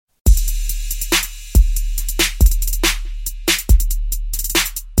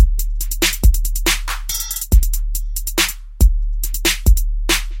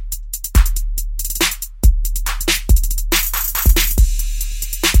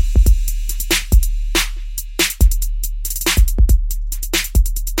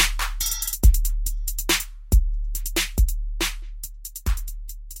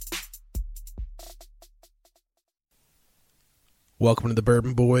Welcome to the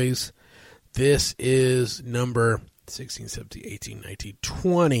Bourbon Boys. This is number 16, 17, 18, 19,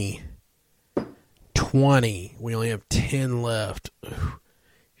 20. 20. We only have 10 left.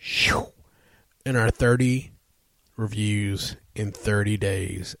 In our 30 reviews in 30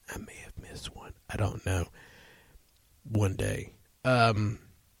 days. I may have missed one. I don't know. One day.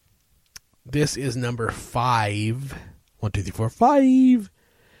 This is number 5. 1, 2, 3, 4, 5.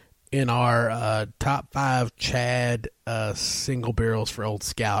 In our top 5 Chad single barrels for Old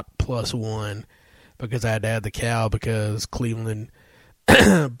Scout plus 1, because I had to add the cow because Cleveland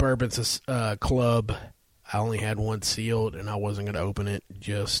Bourbon's club, I only had one sealed and I wasn't going to open it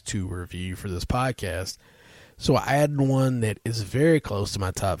just to review for this podcast. So I added one that is very close to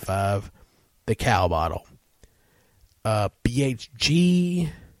my top 5, the cow bottle. BHG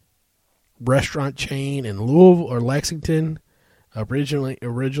restaurant chain in Louisville or Lexington. Originally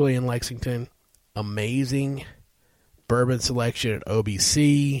in Lexington. Amazing bourbon selection at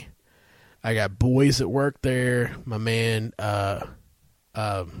OBC. I got boys that work there. My man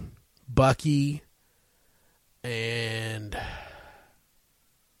Bucky and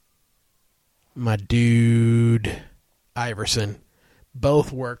my dude Iverson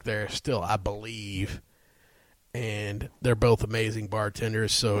both work there still, I believe. And they're both amazing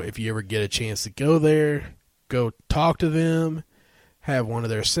bartenders. So if you ever get a chance to go there, go talk to them. Have one of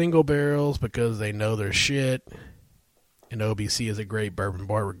their single barrels because they know their shit. And OBC is a great bourbon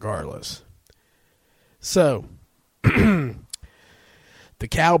bar regardless. So, the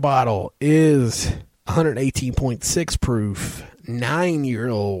cow bottle is 118.6 proof,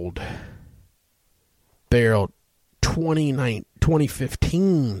 9-year-old barrel,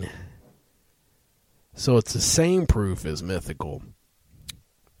 2015. So it's the same proof as Mythical.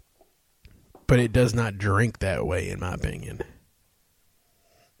 But it does not drink that way, in my opinion.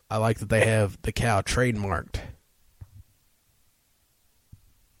 I like that they have the cow trademarked.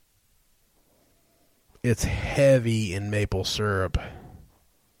 It's heavy in maple syrup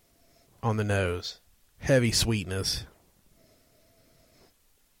on the nose. Heavy sweetness.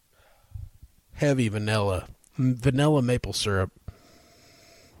 Heavy vanilla. Vanilla maple syrup.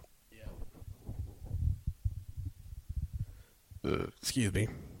 Excuse me.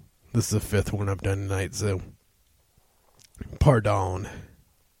 This is the 5th one I've done tonight, so pardon.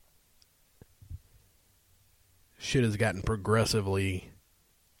 Shit has gotten progressively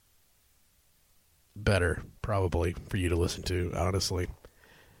better, probably, for you to listen to, honestly.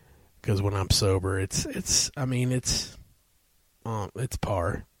 Because when I'm sober, it's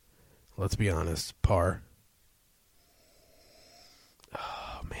par. Let's be honest, par.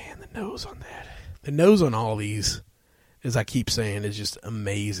 Oh, man, the nose on that. The nose on all these, as I keep saying, is just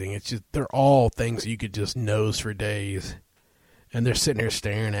amazing. It's just, they're all things you could just nose for days. And they're sitting here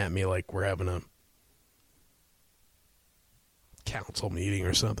staring at me like we're having a council meeting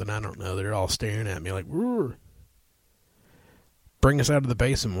or something. I don't know. They're all staring at me like, "Roar. Bring us out of the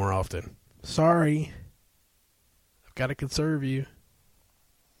basement more often." Sorry. I've got to conserve you.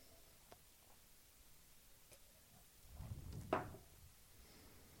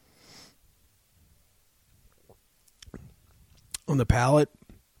 On the palate,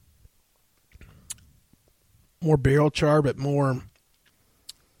 more barrel char, but more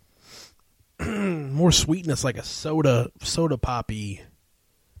sweetness, like a soda poppy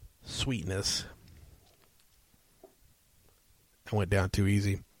sweetness. I went down too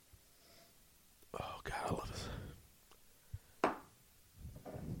easy. Oh, God, I love this.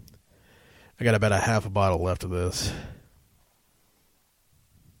 I got about a half a bottle left of this.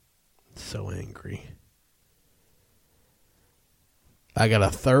 So angry. I got a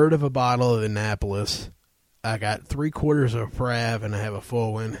third of a bottle of Annapolis. I got 3/4 of Prav, and I have a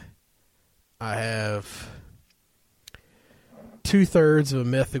full one. I have 2/3 of a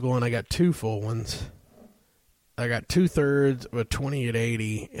Mythical, and I got 2 full ones. I got 2/3 of a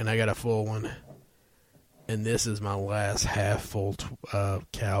 2880, and I got a full one. And this is my last half full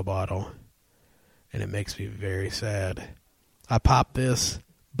cow bottle. And it makes me very sad. I popped this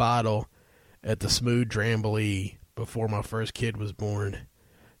bottle at the Smooth Drambulie before my first kid was born,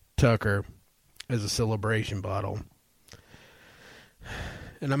 Tucker, as a celebration bottle.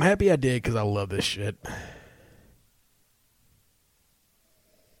 And I'm happy I did because I love this shit.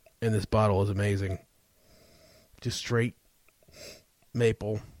 And this bottle is amazing. Just straight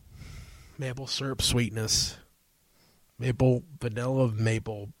maple syrup sweetness. Vanilla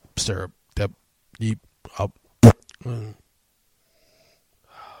maple syrup.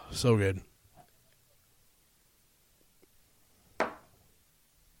 So good.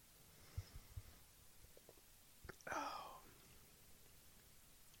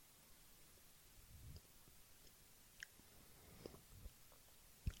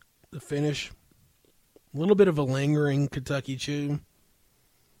 finish. A little bit of a lingering Kentucky chew.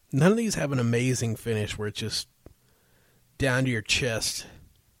 None of these have an amazing finish where it's just down to your chest.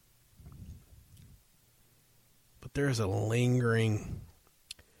 But there's a lingering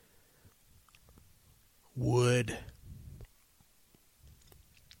wood,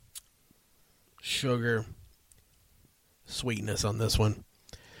 sugar, sweetness on this one.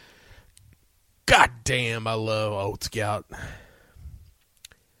 God damn, I love Old Scout.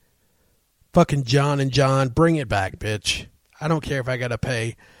 Fucking John and John, bring it back, bitch. I don't care if I gotta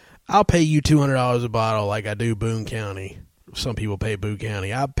pay. I'll pay you $200 a bottle like I do Boone County. Some people pay Boone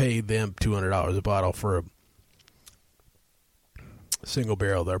County. I paid them $200 a bottle for a single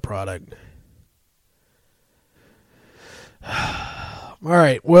barrel of their product. All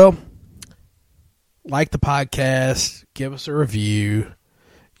right, well, like the podcast, give us a review,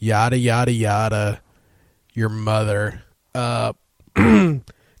 yada, yada, yada, your mother.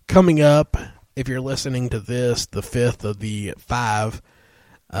 Coming up, if you're listening to this, the 5th of the 5,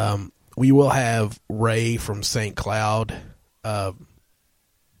 we will have Ray from St. Cloud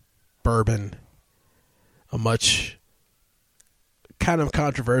Bourbon, a much kind of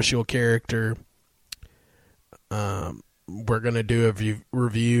controversial character. We're going to do a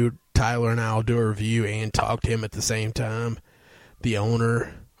review. Tyler and I will do a review and talk to him at the same time. The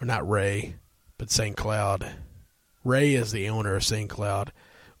owner, or not Ray, but St. Cloud. Ray is the owner of St. Cloud.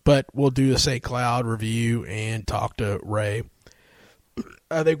 But we'll do the St. Cloud review and talk to Ray.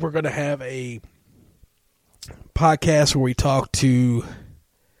 I think we're going to have a podcast where we talk to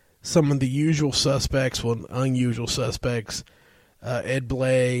some of the usual suspects, well, unusual suspects. Ed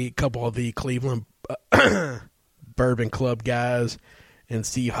Blay, a couple of the Cleveland Bourbon Club guys, and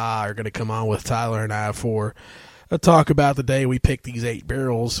Steve High are going to come on with Tyler and I for a talk about the day we picked these 8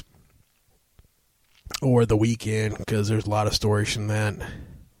 barrels, or the weekend, because there's a lot of stories from that.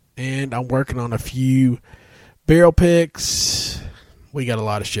 And I'm working on a few barrel picks. We got a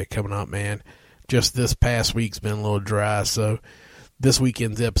lot of shit coming up, man. Just this past week's been a little dry, so this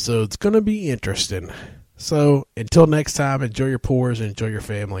weekend's episode's going to be interesting. So until next time, enjoy your pours and enjoy your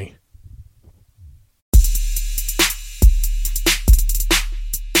family.